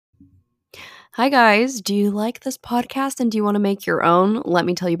Hi, guys. Do you like this podcast and do you want to make your own? Let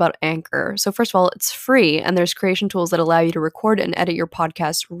me tell you about Anchor. So, first of all, it's free and there's creation tools that allow you to record and edit your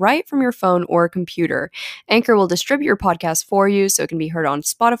podcast right from your phone or computer. Anchor will distribute your podcast for you so it can be heard on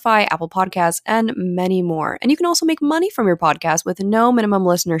Spotify, Apple Podcasts, and many more. And you can also make money from your podcast with no minimum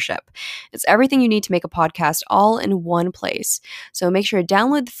listenership. It's everything you need to make a podcast all in one place. So, make sure to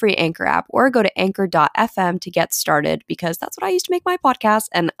download the free Anchor app or go to anchor.fm to get started because that's what I used to make my podcast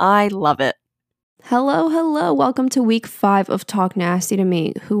and I love it. Hello. Welcome to week 5 of Talk Nasty to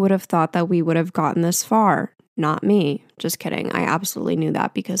Me. Who would have thought that we would have gotten this far? Not me. Just kidding. I absolutely knew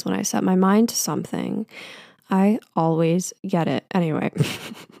that because when I set my mind to something, I always get it. Anyway.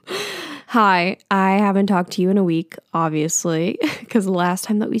 Hi, I haven't talked to you in a week, obviously, because the last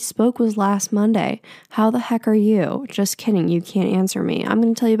time that we spoke was last Monday. How the heck are you? Just kidding, you can't answer me. I'm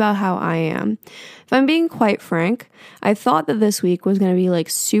going to tell you about how I am. If I'm being quite frank, I thought that this week was going to be like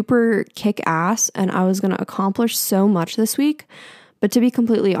super kick-ass and I was going to accomplish so much this week. But to be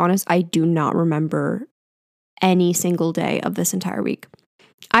completely honest, I do not remember any single day of this entire week.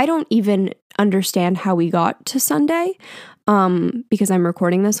 I don't even understand how we got to Sunday. Because I'm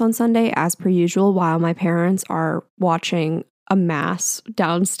recording this on Sunday as per usual while my parents are watching a mass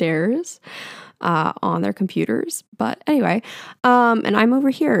downstairs on their computers. But anyway, and I'm over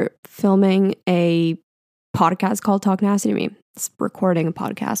here filming a podcast called Talk Nasty to Me. It's recording a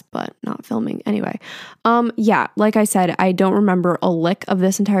podcast, but not filming. Anyway, yeah, like I said, I don't remember a lick of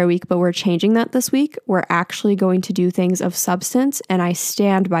this entire week, but we're changing that this week. We're actually going to do things of substance, and I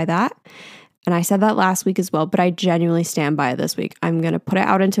stand by that. And I said that last week as well, but I genuinely stand by it this week. I'm going to put it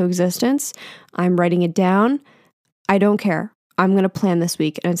out into existence. I'm writing it down. I don't care. I'm going to plan this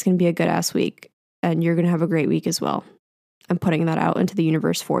week and it's going to be a good ass week. And you're going to have a great week as well. I'm putting that out into the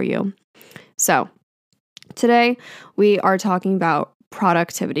universe for you. So today we are talking about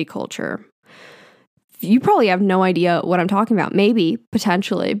productivity culture. You probably have no idea what I'm talking about, maybe,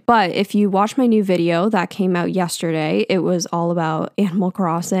 potentially, but if you watch my new video that came out yesterday, it was all about Animal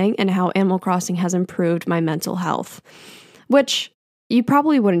Crossing and how Animal Crossing has improved my mental health, which you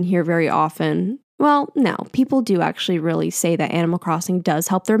probably wouldn't hear very often. Well, no, people do actually really say that Animal Crossing does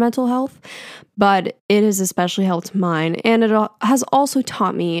help their mental health, but it has especially helped mine, and it has also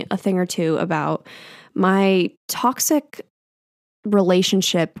taught me a thing or two about my toxic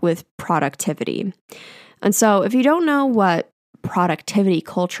relationship with productivity. And so if you don't know what productivity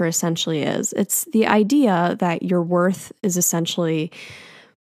culture essentially is, it's the idea that your worth is essentially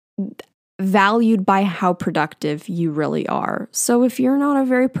valued by how productive you really are. So if you're not a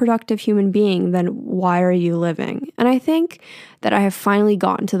very productive human being, then why are you living? And I think that I have finally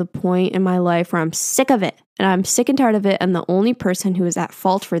gotten to the point in my life where I'm sick of it. And I'm sick and tired of it. And the only person who is at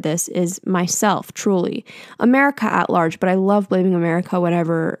fault for this is myself, truly. America at large. But I love blaming America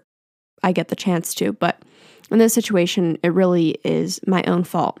whenever I get the chance to. But in this situation, it really is my own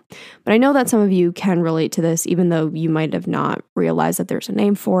fault. But I know that some of you can relate to this, even though you might have not realized that there's a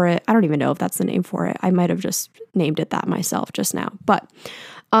name for it. I don't even know if that's the name for it. I might have just named it that myself just now. But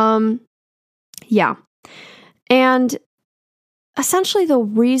yeah. And essentially, the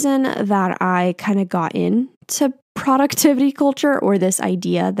reason that I kind of got into productivity culture, or this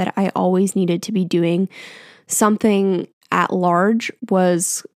idea that I always needed to be doing something at large,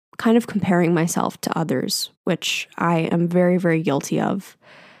 was kind of comparing myself to others, which I am very, very guilty of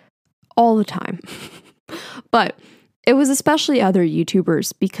all the time. But it was especially other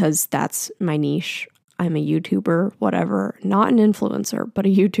YouTubers because that's my niche. I'm a YouTuber, whatever, not an influencer, but a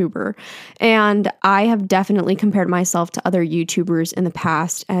YouTuber. And I have definitely compared myself to other YouTubers in the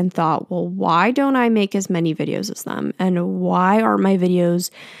past and thought, well, why don't I make as many videos as them? And why aren't my videos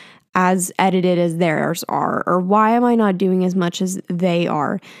as edited as theirs are? Or why am I not doing as much as they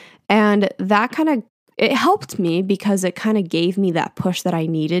are? And that it helped me because it kind of gave me that push that I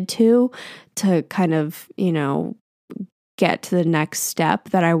needed to kind of, get to the next step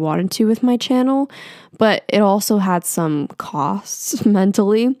that I wanted to with my channel. But it also had some costs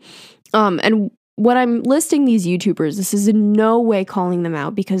mentally. And when I'm listing these YouTubers, this is in no way calling them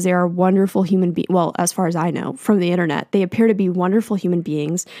out because they are wonderful human beings. Well, as far as I know from the internet, they appear to be wonderful human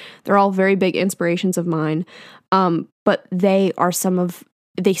beings. They're all very big inspirations of mine. But they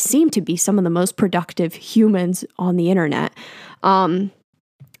seem to be some of the most productive humans on the internet.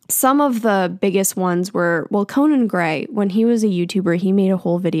 Some of the biggest ones were, Conan Gray, when he was a YouTuber, he made a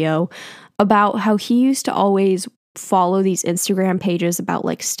whole video about how he used to always follow these Instagram pages about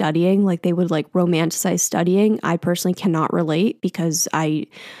like studying, like they would like romanticize studying. I personally cannot relate because I've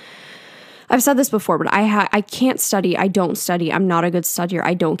said this before, but I can't study. I don't study. I'm not a good studier.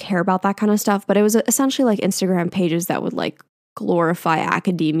 I don't care about that kind of stuff. But it was essentially like Instagram pages that would like glorify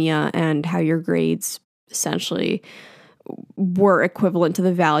academia and how your grades essentially were equivalent to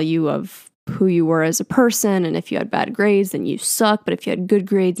the value of who you were as a person. And if you had bad grades, then you suck. But if you had good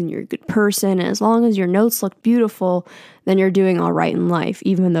grades, then you're a good person. And as long as your notes look beautiful, then you're doing all right in life,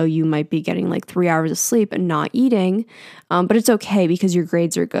 even though you might be getting like 3 hours of sleep and not eating. But it's okay because your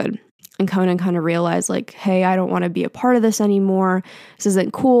grades are good. And Conan kind of realized like, hey, I don't want to be a part of this anymore. This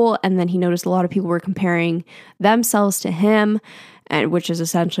isn't cool. And then he noticed a lot of people were comparing themselves to him, and which is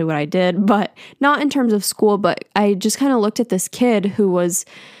essentially what I did, but not in terms of school. But I just kind of looked at this kid who was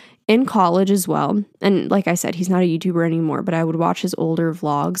in college as well. And like I said, he's not a YouTuber anymore, but I would watch his older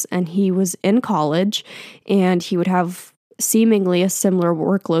vlogs, and he was in college and he would have seemingly a similar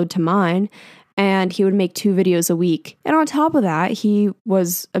workload to mine. And he would make 2 videos a week. And on top of that, he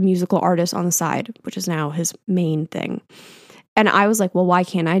was a musical artist on the side, which is now his main thing. And I was like, well, why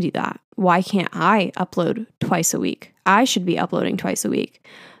can't I do that? Why can't I upload twice a week? I should be uploading twice a week.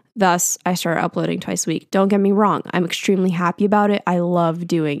 Thus, I started uploading twice a week. Don't get me wrong. I'm extremely happy about it. I love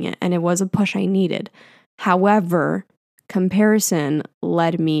doing it. And it was a push I needed. However, comparison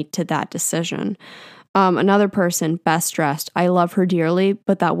led me to that decision. Another person, Best Dressed, I love her dearly,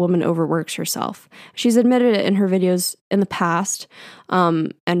 but that woman overworks herself. She's admitted it in her videos in the past.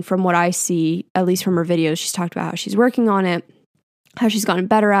 And from what I see, at least from her videos, she's talked about how she's working on it, how she's gotten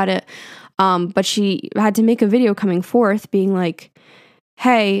better at it. But she had to make a video coming forth being like,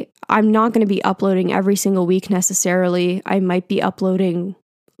 hey, I'm not going to be uploading every single week necessarily. I might be uploading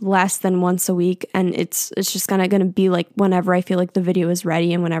less than once a week. And it's just kind of going to be like whenever I feel like the video is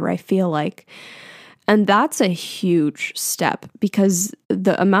ready and whenever I feel like. And that's a huge step because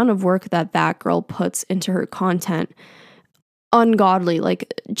the amount of work that girl puts into her content, ungodly,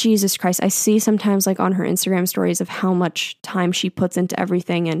 like Jesus Christ. I see sometimes like on her Instagram stories of how much time she puts into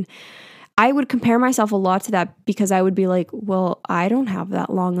everything. And I would compare myself a lot to that because I would be like, well, I don't have that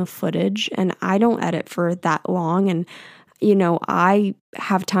long of footage and I don't edit for that long. And I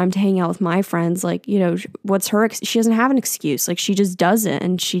have time to hang out with my friends. Like, what's she doesn't have an excuse. Like, she just does it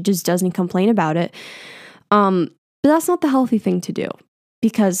and she just doesn't complain about it. But that's not the healthy thing to do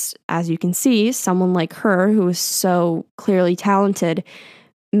because, as you can see, someone like her who is so clearly talented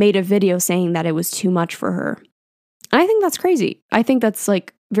made a video saying that it was too much for her. And I think that's crazy. I think that's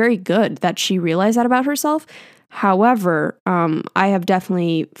like very good that she realized that about herself. However, I have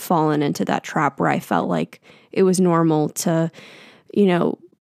definitely fallen into that trap where I felt like it was normal to,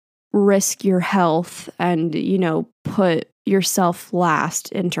 risk your health and, put yourself last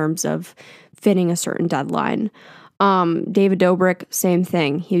in terms of fitting a certain deadline. David Dobrik, same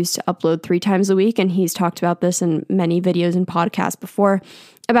thing. He used to upload 3 times a week, and he's talked about this in many videos and podcasts before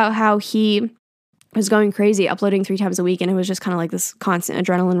about how he was going crazy uploading 3 times a week, and it was just kind of like this constant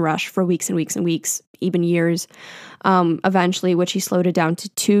adrenaline rush for weeks and weeks and weeks, even years. Eventually, which he slowed it down to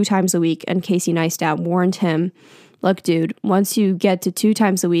 2 times a week, and Casey Neistat warned him, look, dude, once you get to 2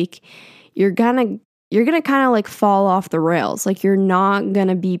 times a week, you're gonna kind of like fall off the rails. Like, you're not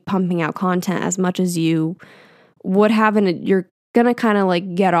gonna be pumping out content as much as you would have, and you're gonna kind of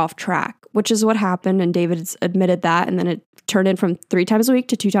like get off track, which is what happened. And David's admitted that, and then it turned in from 3 times a week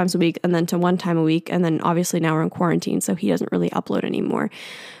to 2 times a week, and then to 1 time a week, and then obviously now we're in quarantine, so he doesn't really upload anymore.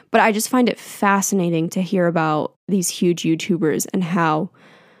 But I just find it fascinating to hear about these huge YouTubers and how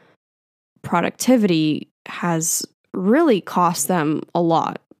productivity has really cost them a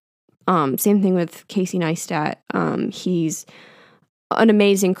lot. Same thing with Casey Neistat. He's an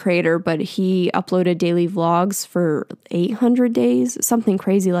amazing creator, but he uploaded daily vlogs for 800 days, something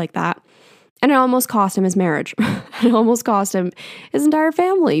crazy like that. And it almost cost him his marriage. It almost cost him his entire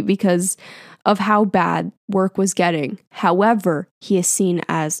family because of how bad work was getting. However, he is seen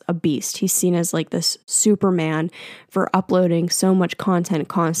as a beast. He's seen as like this Superman for uploading so much content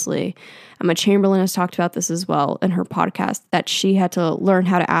constantly. Emma Chamberlain has talked about this as well in her podcast, that she had to learn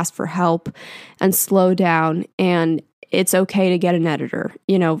how to ask for help and slow down. And it's okay to get an editor.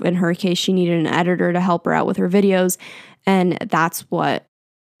 In her case, she needed an editor to help her out with her videos. And that's what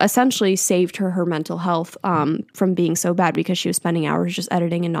essentially saved her mental health from being so bad, because she was spending hours just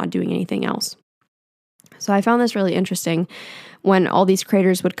editing and not doing anything else. So I found this really interesting when all these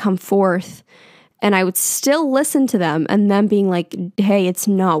creators would come forth and I would still listen to them and them being like, hey, it's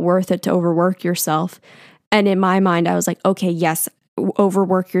not worth it to overwork yourself. And in my mind, I was like, okay, yes,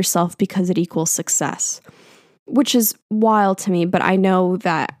 overwork yourself because it equals success, which is wild to me. But I know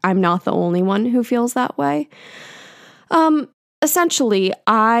that I'm not the only one who feels that way. Essentially,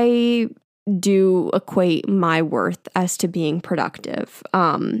 I do equate my worth as to being productive.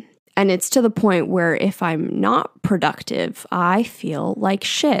 And it's to the point where if I'm not productive, I feel like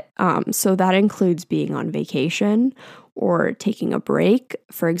shit. So that includes being on vacation, or taking a break.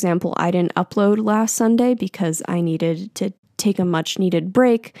 For example, I didn't upload last Sunday because I needed to take a much needed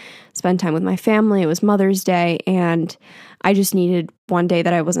break, spend time with my family. It was Mother's Day, and I just needed one day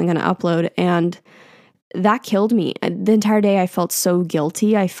that I wasn't going to upload, and that killed me. The entire day I felt so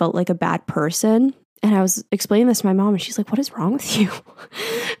guilty. I felt like a bad person. And I was explaining this to my mom, and she's like, "What is wrong with you?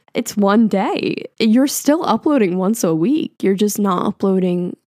 It's one day. You're still uploading once a week. You're just not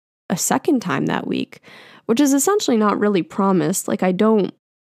uploading a second time that week," which is essentially not really promised. Like I don't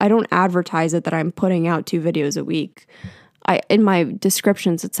advertise it that I'm putting out 2 videos a week. In my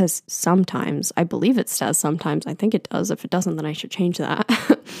descriptions, it says sometimes. I believe it says sometimes. I think it does. If it doesn't, then I should change that.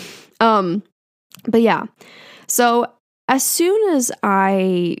 But yeah. So as soon as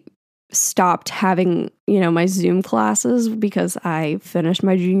I stopped having, my Zoom classes, because I finished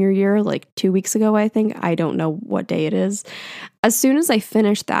my junior year like 2 weeks ago, I think. I don't know what day it is. As soon as I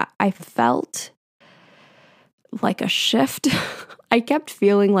finished that, I felt like a shift. I kept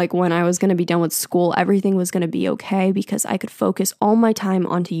feeling like when I was going to be done with school, everything was going to be okay because I could focus all my time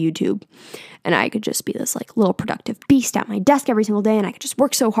onto YouTube, and I could just be this like little productive beast at my desk every single day, and I could just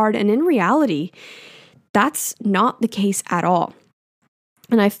work so hard. And in reality, that's not the case at all.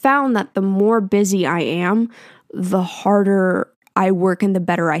 And I found that the more busy I am, the harder I work and the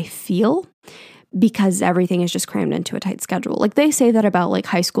better I feel, because everything is just crammed into a tight schedule. Like they say that about like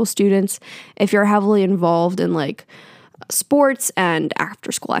high school students. If you're heavily involved in like sports and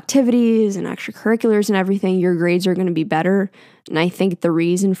after school activities and extracurriculars and everything, your grades are going to be better. And I think the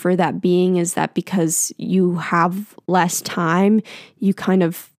reason for that being is that because you have less time, you kind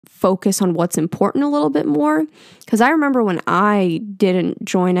of focus on what's important a little bit more. Because I remember when I didn't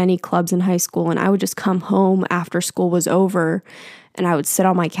join any clubs in high school, and I would just come home after school was over, and I would sit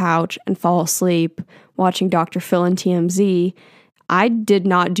on my couch and fall asleep watching Dr. Phil and TMZ. I did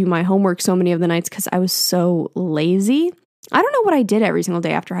not do my homework so many of the nights because I was so lazy. I don't know what I did every single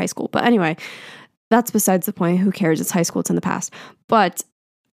day after high school. But anyway, that's besides the point. Who cares? It's high school. It's in the past. But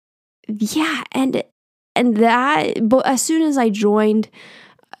yeah, and that, but as soon as I joined,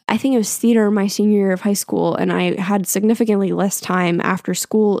 I think it was theater my senior year of high school, and I had significantly less time after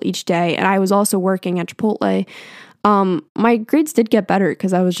school each day, and I was also working at Chipotle. My grades did get better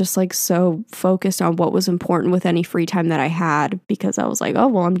because I was just like so focused on what was important with any free time that I had, because I was like, oh,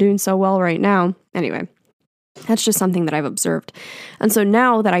 well, I'm doing so well right now. Anyway, that's just something that I've observed. And so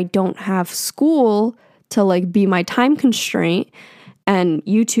now that I don't have school to like be my time constraint, and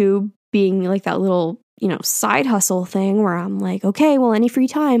YouTube being like that little, side hustle thing where I'm like, okay, well, any free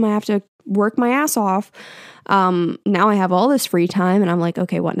time I have to work my ass off. Now I have all this free time, and I'm like,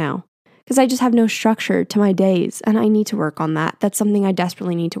 okay, what now? Because I just have no structure to my days, and I need to work on that. That's something I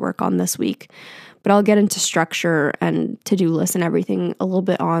desperately need to work on this week. But I'll get into structure and to-do lists and everything a little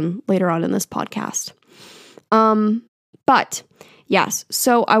bit later on in this podcast. But yes,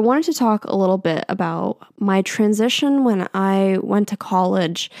 so I wanted to talk a little bit about my transition when I went to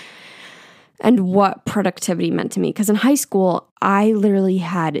college and what productivity meant to me. Because in high school, I literally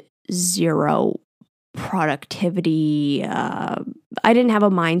had zero productivity. I didn't have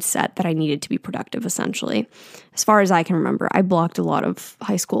a mindset that I needed to be productive, essentially. As far as I can remember, I blocked a lot of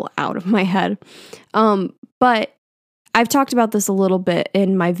high school out of my head. But I've talked about this a little bit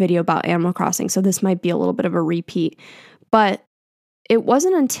in my video about Animal Crossing, so this might be a little bit of a repeat. But it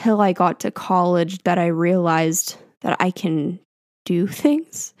wasn't until I got to college that I realized that I can do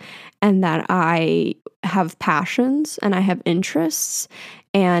things, and that I have passions and I have interests,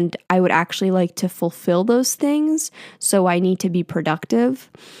 and I would actually like to fulfill those things. So I need to be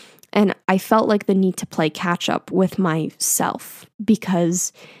productive. And I felt like the need to play catch up with myself,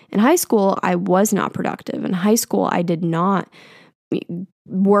 because in high school, I was not productive. In high school, I did not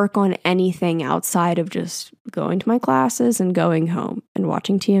work on anything outside of just going to my classes and going home and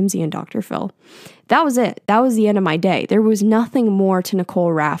watching TMZ and Dr. Phil. That was it. That was the end of my day. There was nothing more to Nicole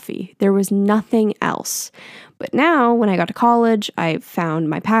Raffi. There was nothing else. But now, when I got to college, I found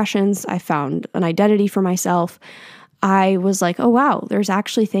my passions. I found an identity for myself. I was like, oh, wow, there's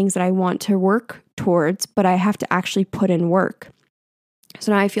actually things that I want to work towards, but I have to actually put in work.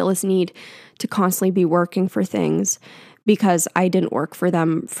 So now I feel this need to constantly be working for things, because I didn't work for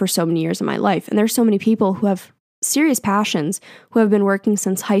them for so many years of my life. And there's so many people who have serious passions who have been working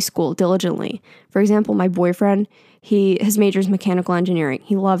since high school diligently. For example, my boyfriend, his major is mechanical engineering.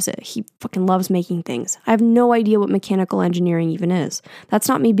 He loves it. He fucking loves making things. I have no idea what mechanical engineering even is. That's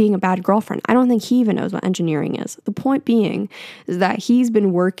not me being a bad girlfriend. I don't think he even knows what engineering is. The point being is that he's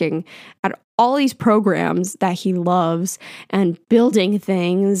been working at all these programs that he loves and building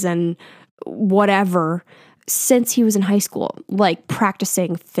things and whatever since he was in high school, like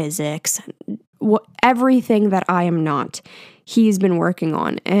practicing physics, everything that I am not, he's been working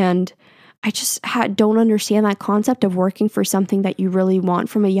on. And I just don't understand that concept of working for something that you really want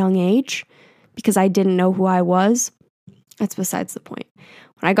from a young age, because I didn't know who I was. That's besides the point.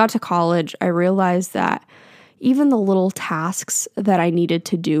 When I got to college, I realized that even the little tasks that I needed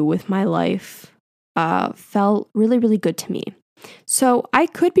to do with my life felt really, really good to me. So I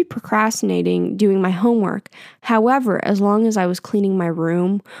could be procrastinating doing my homework. However, as long as I was cleaning my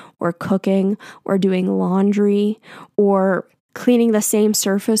room or cooking or doing laundry or cleaning the same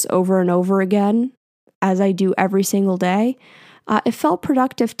surface over and over again as I do every single day, it felt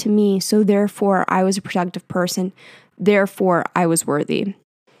productive to me. So therefore, I was a productive person. Therefore, I was worthy.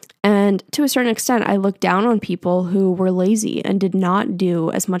 And to a certain extent, I looked down on people who were lazy and did not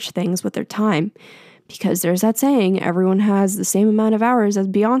do as much things with their time, because there's that saying, everyone has the same amount of hours as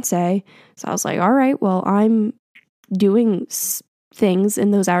Beyonce. So I was like, all right, well, I'm doing things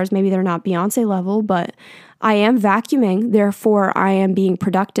in those hours. Maybe they're not Beyonce level, but I am vacuuming. Therefore, I am being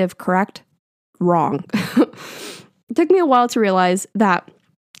productive. Correct? Wrong. It took me a while to realize that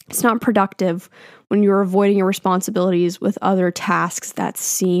it's not productive when you're avoiding your responsibilities with other tasks that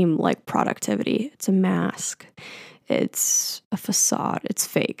seem like productivity. It's a mask. It's a facade. It's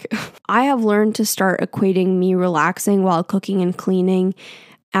fake. I have learned to start equating me relaxing while cooking and cleaning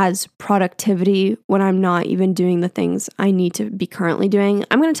as productivity when I'm not even doing the things I need to be currently doing.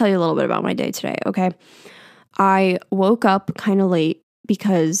 I'm going to tell you a little bit about my day today, okay? I woke up kind of late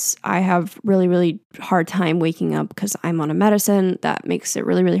because I have really, really hard time waking up because I'm on a medicine that makes it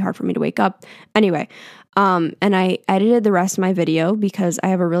really, really hard for me to wake up. Anyway, and I edited the rest of my video because I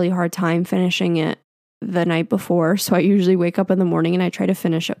have a really hard time finishing it the night before. So I usually wake up in the morning and I try to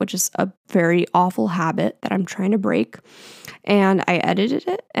finish it, which is a very awful habit that I'm trying to break. And I edited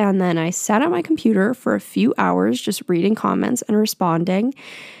it, and then I sat at my computer for a few hours just reading comments and responding.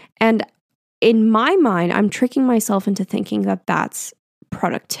 And in my mind, I'm tricking myself into thinking that that's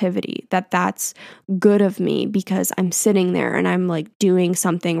productivity, that that's good of me because I'm sitting there and I'm like doing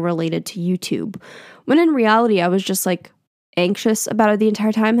something related to YouTube. When in reality, I was just like anxious about it the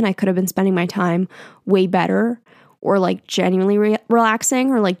entire time, and I could have been spending my time way better, or like genuinely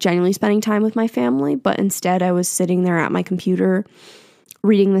relaxing, or like genuinely spending time with my family. But instead, I was sitting there at my computer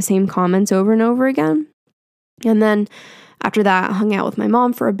reading the same comments over and over again. And then after that, I hung out with my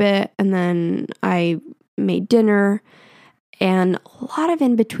mom for a bit, and then I made dinner and a lot of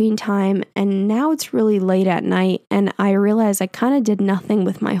in-between time. And now it's really late at night, and I realized I kind of did nothing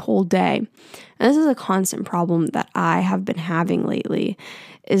with my whole day. And this is a constant problem that I have been having lately,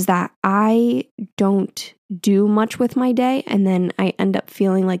 is that I don't do much with my day, and then I end up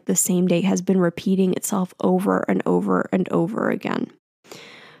feeling like the same day has been repeating itself over and over and over again.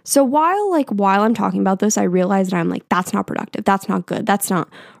 So while I'm talking about this, I realize that I'm like, that's not productive. That's not good. That's not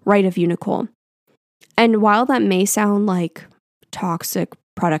right of you, Nicole. And while that may sound like toxic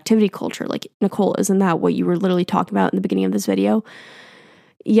productivity culture, like, Nicole, isn't that what you were literally talking about in the beginning of this video?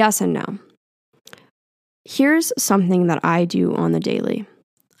 Yes and no. Here's something that I do on the daily.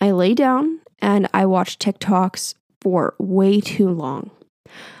 I lay down and I watch TikToks for way too long.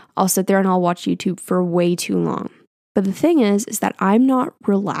 I'll sit there and I'll watch YouTube for way too long. But the thing is that I'm not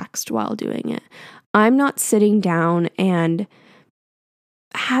relaxed while doing it. I'm not sitting down and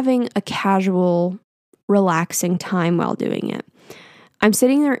having a casual, relaxing time while doing it. I'm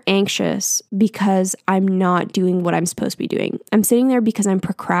sitting there anxious because I'm not doing what I'm supposed to be doing. I'm sitting there because I'm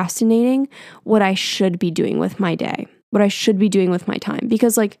procrastinating what I should be doing with my day, what I should be doing with my time.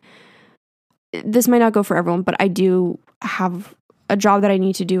 Because like, this might not go for everyone, but I do have a job that I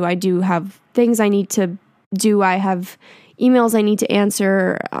need to do. I do have things I need to do. I have emails I need to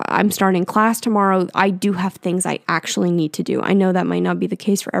answer. I'm starting class tomorrow. I do have things I actually need to do. I know that might not be the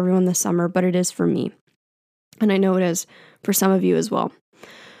case for everyone this summer, but it is for me. And I know it is for some of you as well.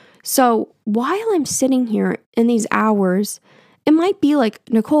 So while I'm sitting here in these hours, it might be like,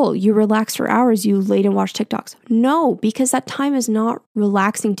 Nicole, you relax for hours, you laid and watch TikToks. No, because that time is not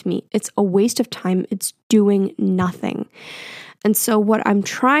relaxing to me. It's a waste of time. It's doing nothing. And so what I'm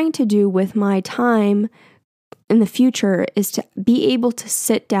trying to do with my time in the future is to be able to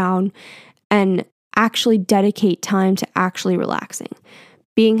sit down and actually dedicate time to actually relaxing.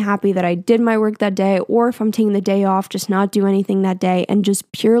 Being happy that I did my work that day, or if I'm taking the day off, just not do anything that day and just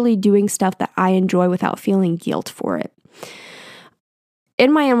purely doing stuff that I enjoy without feeling guilt for it.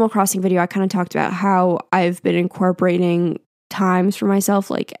 In my Animal Crossing video, I kind of talked about how I've been incorporating times for myself.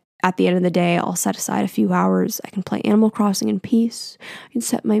 Like at the end of the day, I'll set aside a few hours. I can play Animal Crossing in peace. I can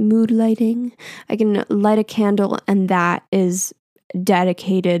set my mood lighting. I can light a candle, and that is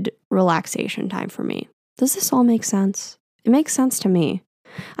dedicated relaxation time for me. Does this all make sense? It makes sense to me.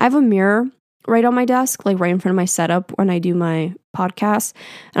 I have a mirror right on my desk, like right in front of my setup when I do my podcast.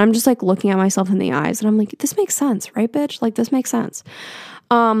 And I'm just like looking at myself in the eyes and I'm like, this makes sense, right, bitch? Like this makes sense.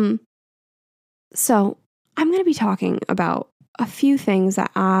 So I'm going to be talking about a few things that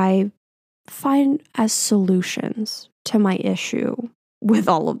I find as solutions to my issue with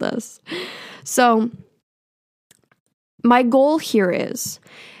all of this. So my goal here is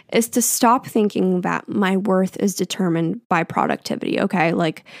to stop thinking that my worth is determined by productivity, okay?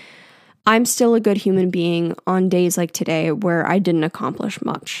 Like, I'm still a good human being on days like today where I didn't accomplish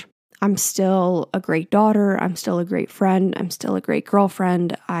much. I'm still a great daughter. I'm still a great friend. I'm still a great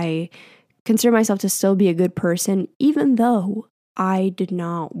girlfriend. I consider myself to still be a good person, even though I did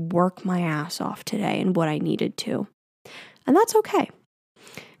not work my ass off today and what I needed to. And that's okay.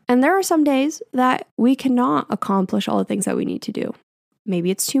 And there are some days that we cannot accomplish all the things that we need to do. Maybe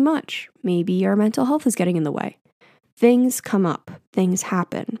it's too much. Maybe our mental health is getting in the way. Things come up, things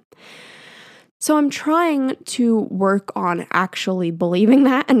happen. So I'm trying to work on actually believing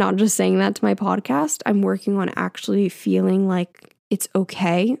that and not just saying that to my podcast. I'm working on actually feeling like it's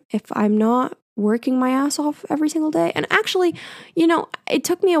okay if I'm not working my ass off every single day. And actually, it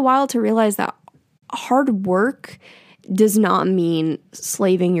took me a while to realize that hard work does not mean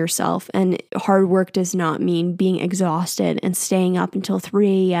slaving yourself, and hard work does not mean being exhausted and staying up until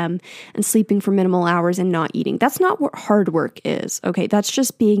 3 a.m. and sleeping for minimal hours and not eating. That's not what hard work is, okay? That's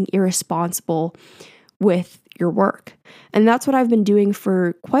just being irresponsible with your work. And that's what I've been doing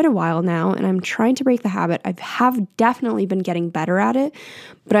for quite a while now, and I'm trying to break the habit. I have definitely been getting better at it,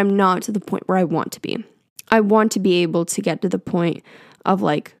 but I'm not to the point where I want to be. I want to be able to get to the point of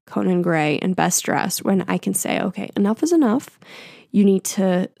like Conan Gray and Best Dressed when I can say, okay, enough is enough. You need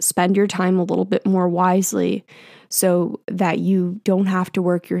to spend your time a little bit more wisely so that you don't have to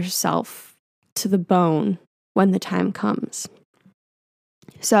work yourself to the bone when the time comes.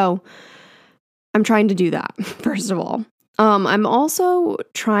 So I'm trying to do that, first of all. I'm also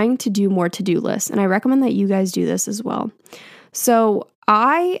trying to do more to-do lists, and I recommend that you guys do this as well. So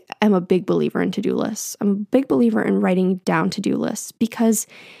I am a big believer in to-do lists. I'm a big believer in writing down to-do lists because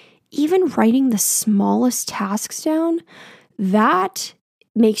even writing the smallest tasks down, that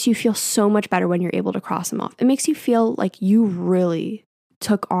makes you feel so much better when you're able to cross them off. It makes you feel like you really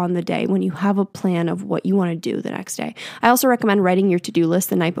took on the day when you have a plan of what you want to do the next day. I also recommend writing your to-do list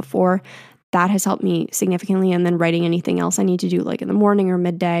the night before. That has helped me significantly, and then writing anything else I need to do like in the morning or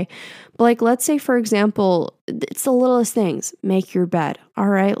midday. But like, let's say, for example, it's the littlest things. Make your bed. All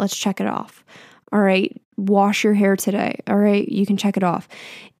right, let's check it off. All right, wash your hair today. All right, you can check it off.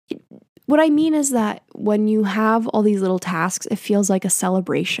 What I mean is that when you have all these little tasks, it feels like a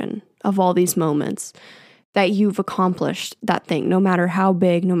celebration of all these moments that you've accomplished that thing, no matter how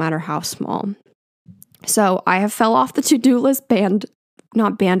big, no matter how small. So I have fell off the to-do list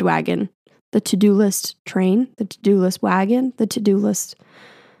not bandwagon, the to-do list train, the to-do list wagon, the to-do list,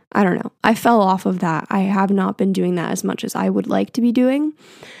 I don't know. I fell off of that. I have not been doing that as much as I would like to be doing.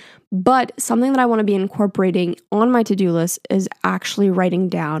 But something that I want to be incorporating on my to-do list is actually writing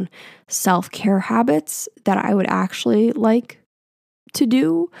down self-care habits that I would actually like to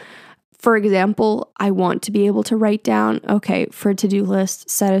do. For example, I want to be able to write down, okay, for a to-do list,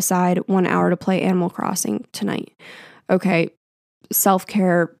 set aside 1 hour to play Animal Crossing tonight. Okay,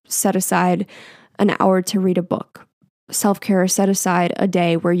 self-care, set aside an hour to read a book. Self-care, set aside a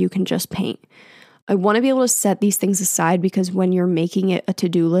day where you can just paint. I want to be able to set these things aside because when you're making it a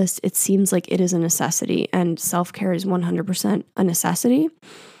to-do list, it seems like it is a necessity, and self-care is 100% a necessity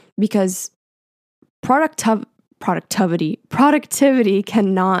because productivity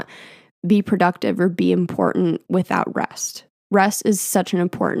cannot be productive or be important without rest. Rest is such an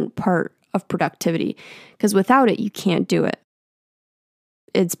important part of productivity because without it, you can't do it.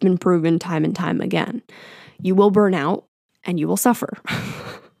 It's been proven time and time again. You will burn out and you will suffer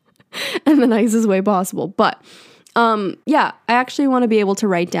in the nicest way possible. But I actually want to be able to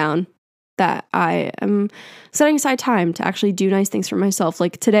write down that I am setting aside time to actually do nice things for myself.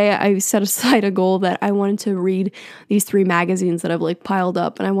 Like today, I set aside a goal that I wanted to read these 3 magazines that I've like piled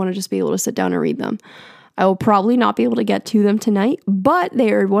up, and I want to just be able to sit down and read them. I will probably not be able to get to them tonight, but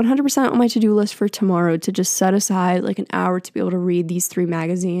they are 100% on my to-do list for tomorrow to just set aside like an hour to be able to read these 3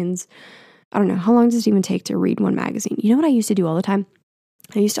 magazines. I don't know, how long does it even take to read one magazine? You know what I used to do all the time?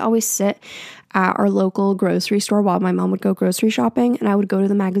 I used to always sit at our local grocery store while my mom would go grocery shopping, and I would go to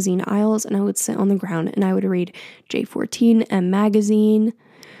the magazine aisles and I would sit on the ground and I would read J14, M Magazine.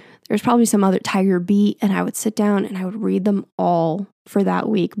 There's probably some other, Tiger Beat, and I would sit down and I would read them all for that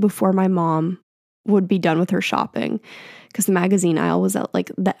week before my mom would be done with her shopping, because the magazine aisle was at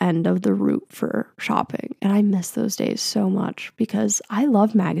like the end of the route for shopping. And I miss those days so much because I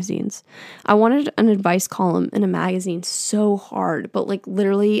love magazines. I wanted an advice column in a magazine so hard, but like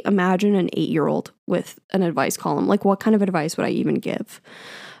literally imagine an 8-year-old with an advice column. Like what kind of advice would I even give?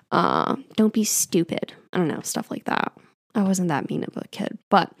 Don't be stupid. I don't know, stuff like that. I wasn't that mean of a kid,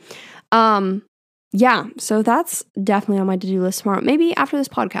 but yeah, so that's definitely on my to-do list tomorrow. Maybe after this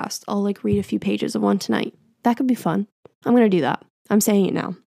podcast, I'll like read a few pages of one tonight. That could be fun. I'm going to do that. I'm saying it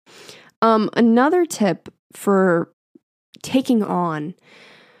now. Another tip for taking on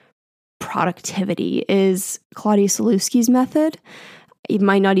productivity is Claudia Sulewski's method. It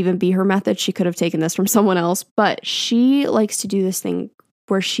might not even be her method. She could have taken this from someone else, but she likes to do this thing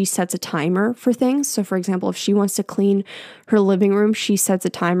where she sets a timer for things. So for example, if she wants to clean her living room, she sets a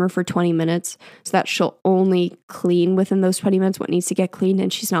timer for 20 minutes so that she'll only clean within those 20 minutes what needs to get cleaned,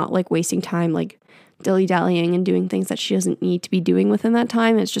 and she's not like wasting time like dilly-dallying and doing things that she doesn't need to be doing within that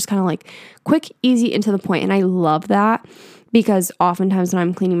time. It's just kind of like quick, easy, and to the point. And I love that because oftentimes when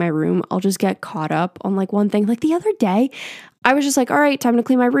I'm cleaning my room, I'll just get caught up on like one thing. Like the other day, I was just like, all right, time to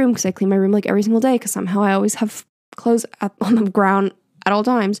clean my room, because I clean my room like every single day because somehow I always have clothes on the ground at all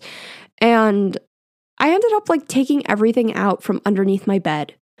times. And I ended up like taking everything out from underneath my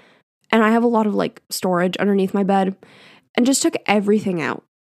bed. And I have a lot of like storage underneath my bed, and just took everything out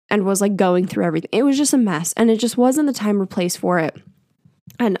and was like going through everything. It was just a mess, and it just wasn't the time or place for it.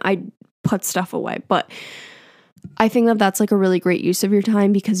 And I put stuff away. But I think that that's like a really great use of your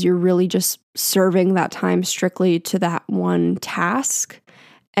time, because you're really just serving that time strictly to that one task.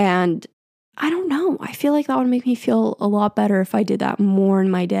 And I don't know, I feel like that would make me feel a lot better if I did that more in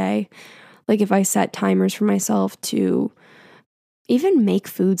my day. Like if I set timers for myself to even make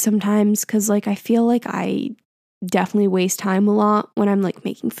food sometimes, because like I feel like I definitely waste time a lot when I'm like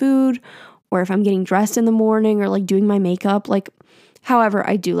making food, or if I'm getting dressed in the morning, or like doing my makeup. Like, however,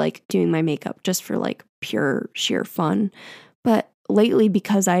 I do like doing my makeup just for like pure sheer fun. But lately,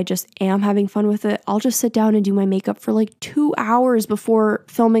 because I just am having fun with it, I'll just sit down and do my makeup for like 2 hours before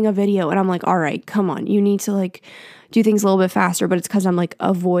filming a video. And I'm like, all right, come on, you need to like do things a little bit faster. But it's because I'm like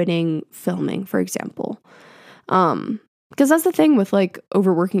avoiding filming, for example. Because that's the thing with like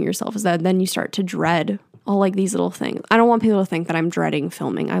overworking yourself, is that then you start to dread all like these little things. I don't want people to think that I'm dreading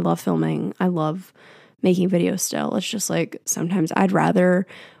filming. I love filming. I love making videos still. It's just like sometimes I'd rather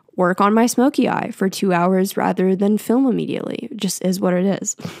work on my smoky eye for 2 hours rather than film immediately. It just is what it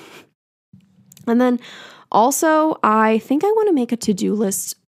is. And then also, I think I want to make a to-do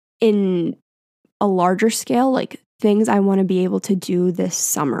list in a larger scale, like things I want to be able to do this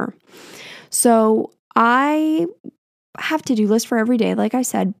summer. So I have to-do lists for every day, like I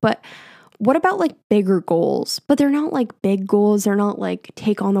said, but what about like bigger goals? But they're not like big goals. They're not like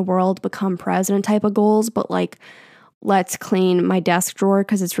take on the world, become president type of goals, but like let's clean my desk drawer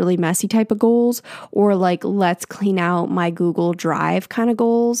because it's really messy type of goals, or like let's clean out my Google Drive kind of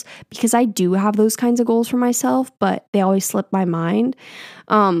goals, because I do have those kinds of goals for myself, but they always slip my mind.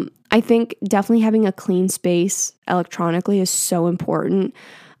 I think definitely having a clean space electronically is so important.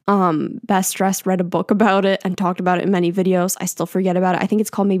 Best Dressed read a book about it and talked about it in many videos. I still forget about it. I think it's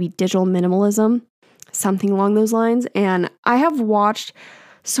called maybe Digital Minimalism, something along those lines. And I have watched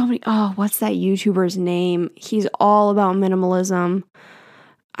so many, what's that YouTuber's name? He's all about minimalism.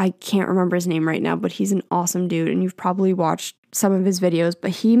 I can't remember his name right now, but he's an awesome dude, and you've probably watched some of his videos,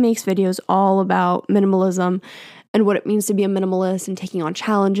 but he makes videos all about minimalism and what it means to be a minimalist and taking on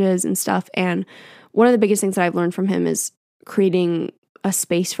challenges and stuff. And one of the biggest things that I've learned from him is creating a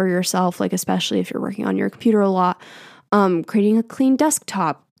space for yourself, like especially if you're working on your computer a lot, creating a clean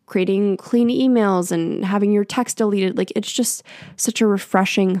desktop, creating clean emails, and having your text deleted. Like it's just such a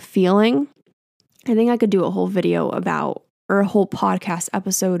refreshing feeling. I think I could do a whole video about, or a whole podcast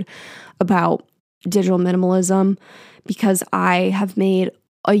episode about digital minimalism, because I have made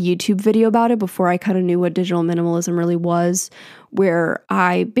a YouTube video about it before I kind of knew what digital minimalism really was, where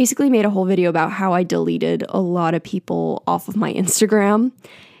I basically made a whole video about how I deleted a lot of people off of my Instagram,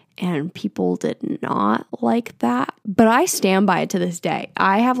 and people did not like that. But I stand by it to this day.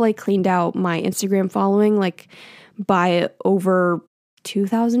 I have like cleaned out my Instagram following like by over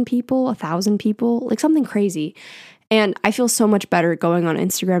 2,000 people, 1,000 people, like something crazy. And I feel so much better going on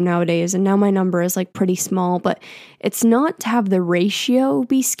Instagram nowadays. And now my number is like pretty small, but it's not to have the ratio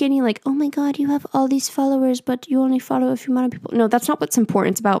be skinny. Like, oh my God, you have all these followers, but you only follow a few amount of people. No, that's not what's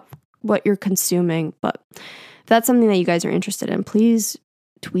important. It's about what you're consuming. But if that's something that you guys are interested in, please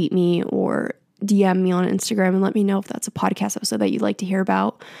tweet me or DM me on Instagram and let me know if that's a podcast episode that you'd like to hear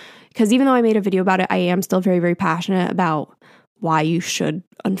about. Because even though I made a video about it, I am still very, very passionate about why you should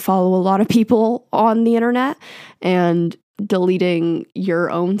unfollow a lot of people on the internet and deleting your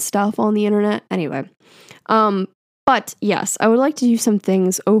own stuff on the internet. Anyway, but yes, I would like to do some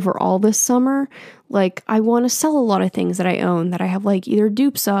things overall this summer. Like, I want to sell a lot of things that I own that I have like either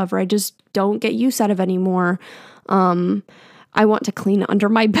dupes of or I just don't get use out of anymore. I want to clean under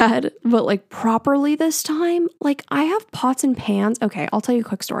my bed, but like properly this time. Like, I have pots and pans. Okay, I'll tell you a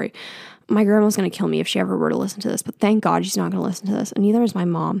quick story. My grandma's going to kill me if she ever were to listen to this, but thank God she's not going to listen to this, and neither is my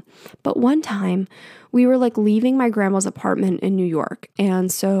mom. But one time we were like leaving my grandma's apartment in New York, and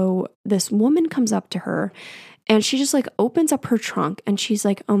so this woman comes up to her and she just like opens up her trunk and she's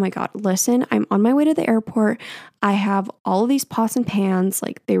like, oh my God, listen, I'm on my way to the airport. I have all of these pots and pans,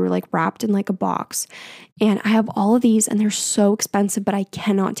 like they were like wrapped in like a box. And I have all of these and they're so expensive, but I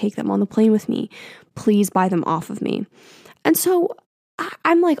cannot take them on the plane with me. Please buy them off of me. And so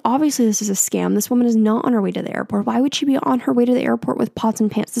I'm like, obviously this is a scam. This woman is not on her way to the airport. Why would she be on her way to the airport with pots and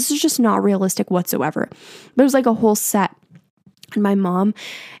pans? This is just not realistic whatsoever. But it was like a whole set. And my mom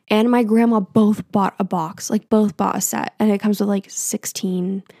and my grandma both bought a box, like both bought a set. And it comes with like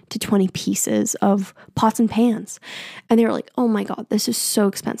 16 to 20 pieces of pots and pans. And they were like, oh my God, this is so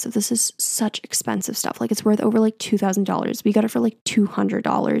expensive. This is such expensive stuff. Like it's worth over like $2,000. We got it for like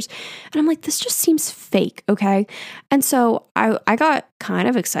 $200. And I'm like, this just seems fake. Okay. And so I got kind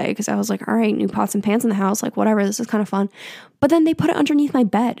of excited because I was like, all right, new pots and pans in the house. Like whatever, this is kind of fun. But then they put it underneath my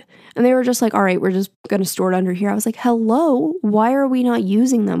bed and they were just like, all right, we're just going to store it under here. I was like, hello, why are we not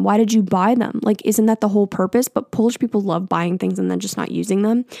using them? Why did you buy them? Like, isn't that the whole purpose? But Polish people love buying things and then just not using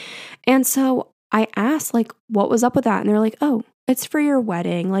them. And so I asked like, what was up with that? And they're like, oh, it's for your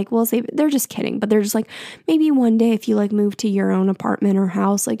wedding. Like, we'll say, they're just kidding. But they're just like, maybe one day if you like move to your own apartment or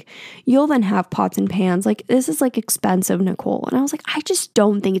house, like you'll then have pots and pans. Like this is like expensive, Nicole. And I was like, I just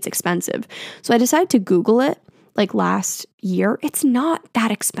don't think it's expensive. So I decided to Google it. Like last year, it's not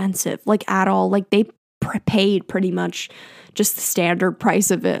that expensive, like at all. Like they paid pretty much just the standard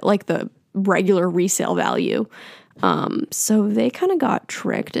price of it, like the regular resale value. So they kind of got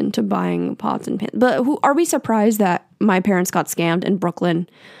tricked into buying pots and pans. But are we surprised that my parents got scammed in Brooklyn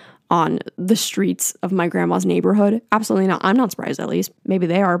on the streets of my grandma's neighborhood? Absolutely not. I'm not surprised, at least. Maybe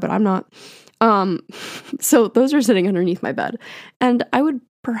they are, but I'm not. So those are sitting underneath my bed. And I would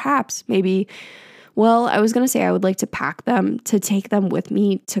perhaps maybe... Well, I was going to say I would like to pack them to take them with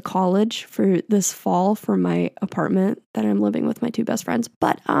me to college for this fall for my apartment that I'm living with my two best friends.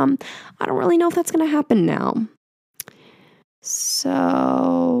 But I don't really know if that's going to happen now.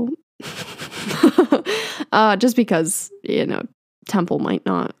 So just because, Temple might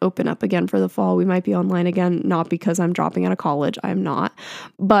not open up again for the fall. We might be online again. Not because I'm dropping out of college. I'm not.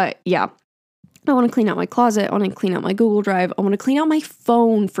 But yeah. I want to clean out my closet. I want to clean out my Google Drive. I want to clean out my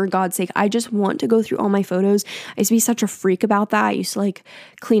phone, for God's sake. I just want to go through all my photos. I used to be such a freak about that. I used to like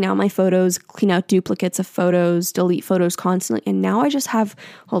clean out my photos, clean out duplicates of photos, delete photos constantly. And now I just have,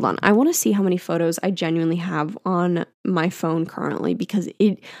 hold on, I want to see how many photos I genuinely have on my phone currently because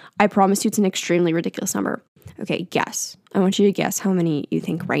I promise you it's an extremely ridiculous number. Okay, guess. I want you to guess how many you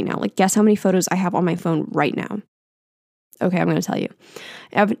think right now. Like guess how many photos I have on my phone right now. Okay, I'm going to tell you.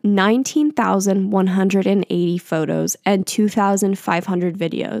 I have 19,180 photos and 2,500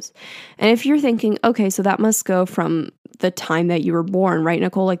 videos. And if you're thinking, okay, so that must go from the time that you were born, right,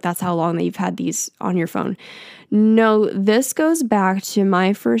 Nicole? Like that's how long that you've had these on your phone. No, this goes back to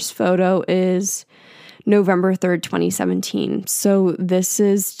my first photo is November 3rd, 2017. So this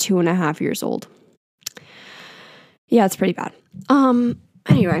is 2.5 years old. Yeah, it's pretty bad.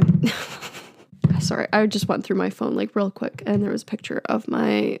 Anyway. Sorry, I just went through my phone like real quick and there was a picture of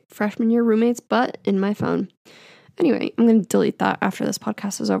my freshman year roommate's butt in my phone. Anyway, I'm going to delete that after this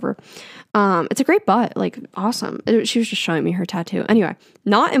podcast is over. It's a great butt, like awesome. She was just showing me her tattoo. Anyway,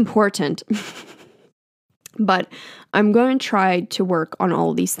 not important, but I'm going to try to work on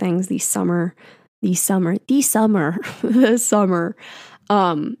all of these things this summer, to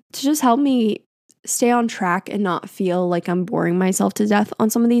just help me stay on track and not feel like I'm boring myself to death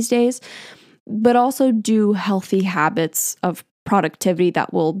on some of these days. But also do healthy habits of productivity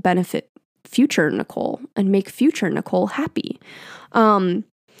that will benefit future Nicole and make future Nicole happy. And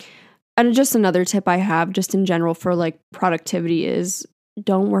just another tip I have just in general for like productivity is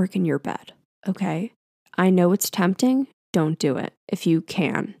don't work in your bed. Okay. I know it's tempting. Don't do it if you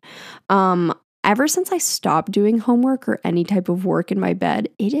can. Ever since I stopped doing homework or any type of work in my bed,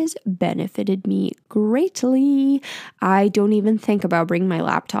 it has benefited me greatly. I don't even think about bringing my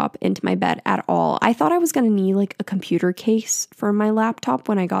laptop into my bed at all. I thought I was going to need like a computer case for my laptop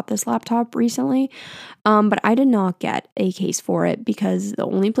when I got this laptop recently, but I did not get a case for it because the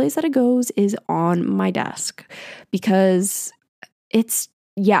only place that it goes is on my desk because it's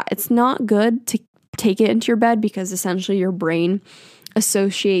not good to take it into your bed because essentially your brain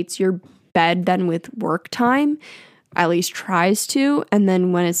associates your bed then with work time, at least tries to, and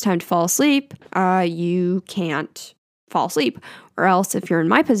then when it's time to fall asleep, you can't fall asleep. Or else if you're in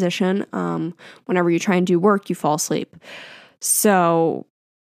my position, whenever you try and do work, you fall asleep. So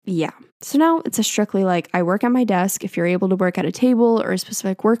yeah. So now it's a strictly like I work at my desk. If you're able to work at a table or a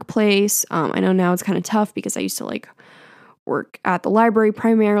specific workplace, I know now it's kind of tough because I used to like work at the library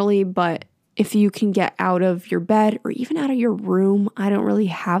primarily, but if you can get out of your bed or even out of your room, I don't really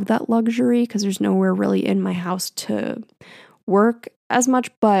have that luxury because there's nowhere really in my house to work as much,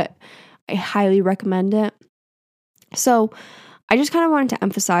 but I highly recommend it. So I just kind of wanted to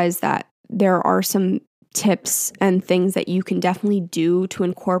emphasize that there are some tips and things that you can definitely do to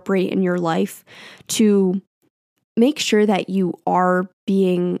incorporate in your life to make sure that you are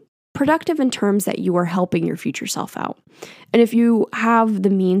being productive in terms that you are helping your future self out. And if you have the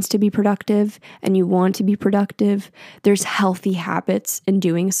means to be productive and you want to be productive, there's healthy habits in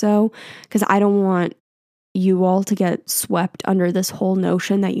doing so, because I don't want you all to get swept under this whole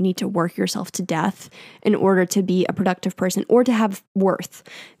notion that you need to work yourself to death in order to be a productive person or to have worth,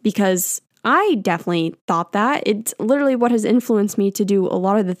 because I definitely thought that. It's literally what has influenced me to do a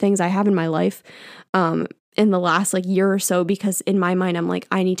lot of the things I have in my life in the last like year or so, because in my mind, I'm like,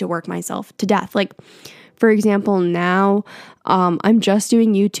 I need to work myself to death. Like, for example, now I'm just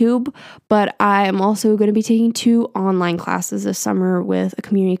doing YouTube, but I am also going to be taking 2 online classes this summer with a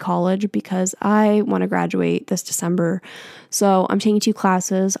community college because I want to graduate this December. So I'm taking 2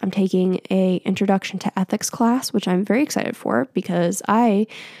 classes. I'm taking a introduction to ethics class, which I'm very excited for because I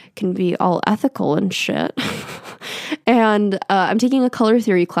can be all ethical and shit. And I'm taking a color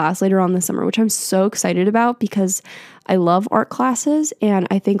theory class later on this summer, which I'm so excited about because I love art classes, and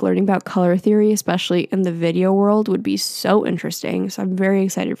I think learning about color theory, especially in the video world, would be so interesting. So I'm very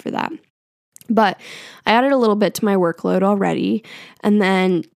excited for that. But I added a little bit to my workload already. And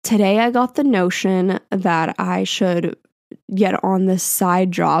then today I got the notion that I should get on this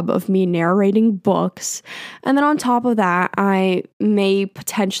side job of me narrating books. And then on top of that, I may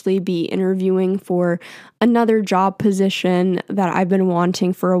potentially be interviewing for another job position that I've been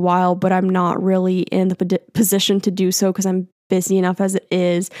wanting for a while, but I'm not really in the position to do so because I'm busy enough as it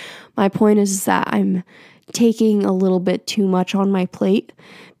is. My point is that I'm taking a little bit too much on my plate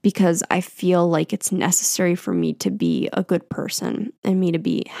because I feel like it's necessary for me to be a good person and me to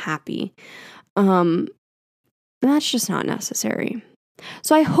be happy. That's just not necessary.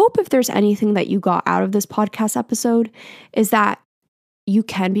 So I hope if there's anything that you got out of this podcast episode is that you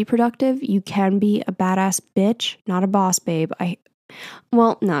can be productive. You can be a badass bitch, not a boss babe. I'm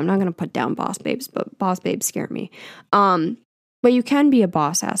not going to put down boss babes, but boss babes scare me. But you can be a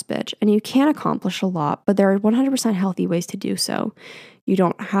boss ass bitch and you can accomplish a lot, but there are 100% healthy ways to do so. You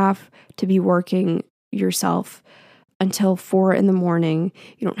don't have to be working yourself until 4 a.m.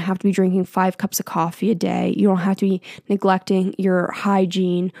 You don't have to be drinking 5 cups of coffee a day. You don't have to be neglecting your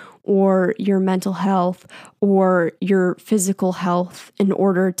hygiene or your mental health or your physical health in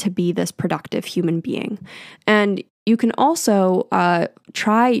order to be this productive human being. And you can also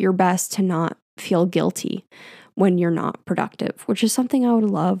try your best to not feel guilty when you're not productive, which is something I would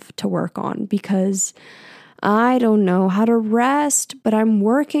love to work on because I don't know how to rest, but I'm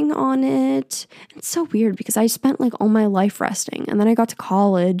working on it. It's so weird because I spent like all my life resting, and then I got to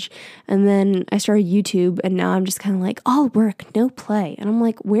college, and then I started YouTube, and now I'm just kind of like, all work, no play. And I'm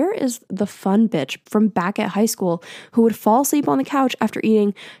like, where is the fun bitch from back at high school who would fall asleep on the couch after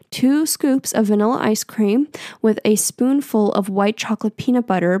eating 2 scoops of vanilla ice cream with a spoonful of white chocolate peanut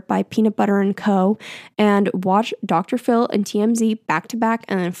butter by Peanut Butter & Co. and watch Dr. Phil and TMZ back to back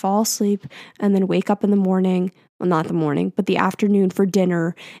and then fall asleep and then wake up in the morning, well, not the morning, but the afternoon for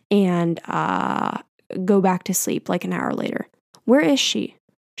dinner and go back to sleep like an hour later? Where is she?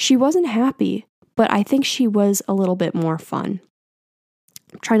 She wasn't happy, but I think she was a little bit more fun.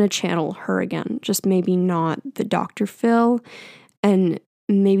 I'm trying to channel her again, just maybe not the Dr. Phil and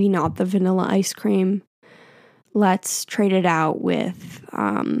maybe not the vanilla ice cream. Let's trade it out with,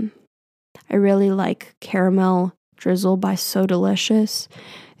 I really like caramel drizzle by So Delicious.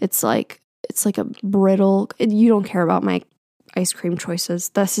 It's like a brittle, you don't care about my ice cream choices.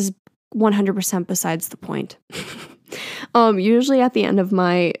 This is 100% besides the point. Usually at the end of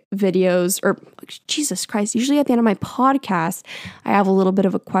my videos, or Jesus Christ, usually at the end of my podcast, I have a little bit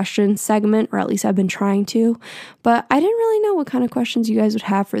of a question segment, or at least I've been trying to, but I didn't really know what kind of questions you guys would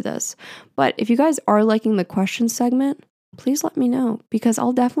have for this. But if you guys are liking the question segment, please let me know because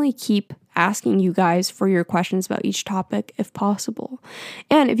I'll definitely keep asking you guys for your questions about each topic if possible.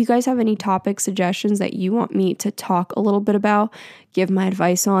 And if you guys have any topic suggestions that you want me to talk a little bit about, give my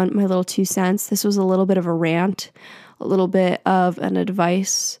advice on, my little 2 cents. This was a little bit of a rant, a little bit of an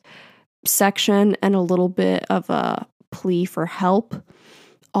advice section, and a little bit of a plea for help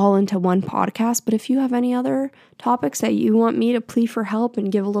all into one podcast. But if you have any other topics that you want me to plea for help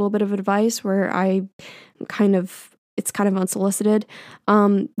and give a little bit of advice where it's kind of unsolicited,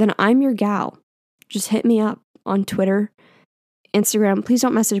 then I'm your gal. Just hit me up on Twitter, Instagram. Please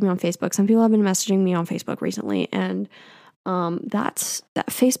don't message me on Facebook. Some people have been messaging me on Facebook recently, and that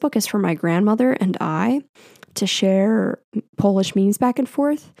Facebook is for my grandmother and I to share Polish memes back and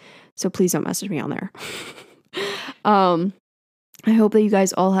forth. So please don't message me on there. I hope that you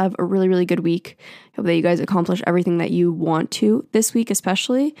guys all have a really, really good week. I hope that you guys accomplish everything that you want to this week,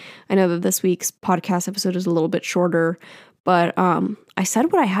 especially. I know that this week's podcast episode is a little bit shorter, but I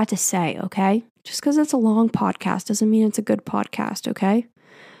said what I had to say, okay? Just because it's a long podcast doesn't mean it's a good podcast, okay?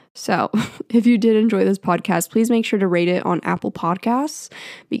 So if you did enjoy this podcast, please make sure to rate it on Apple Podcasts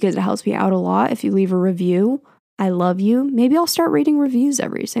because it helps me out a lot. If you leave a review, I love you. Maybe I'll start reading reviews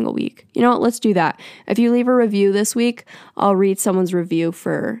every single week. You know what? Let's do that. If you leave a review this week, I'll read someone's review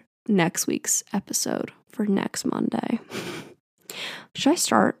for next week's episode for next Monday. Should I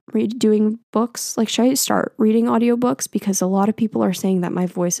start doing books? Like, should I start reading audiobooks? Because a lot of people are saying that my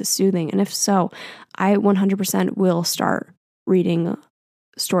voice is soothing. And if so, I 100% will start reading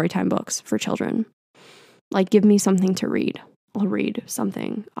storytime books for children. Like, give me something to read. I'll read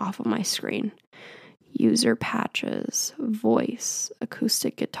something off of my screen. User patches, voice,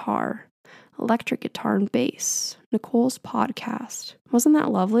 acoustic guitar, electric guitar and bass, Nicole's podcast. Wasn't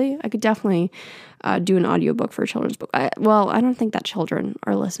that lovely? I could definitely do an audiobook for a children's book. I don't think that children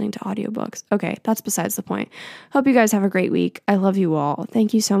are listening to audiobooks. Okay, that's besides the point. Hope you guys have a great week. I love you all.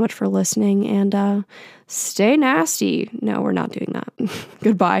 Thank you so much for listening, and stay nasty. No, we're not doing that.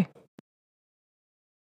 Goodbye.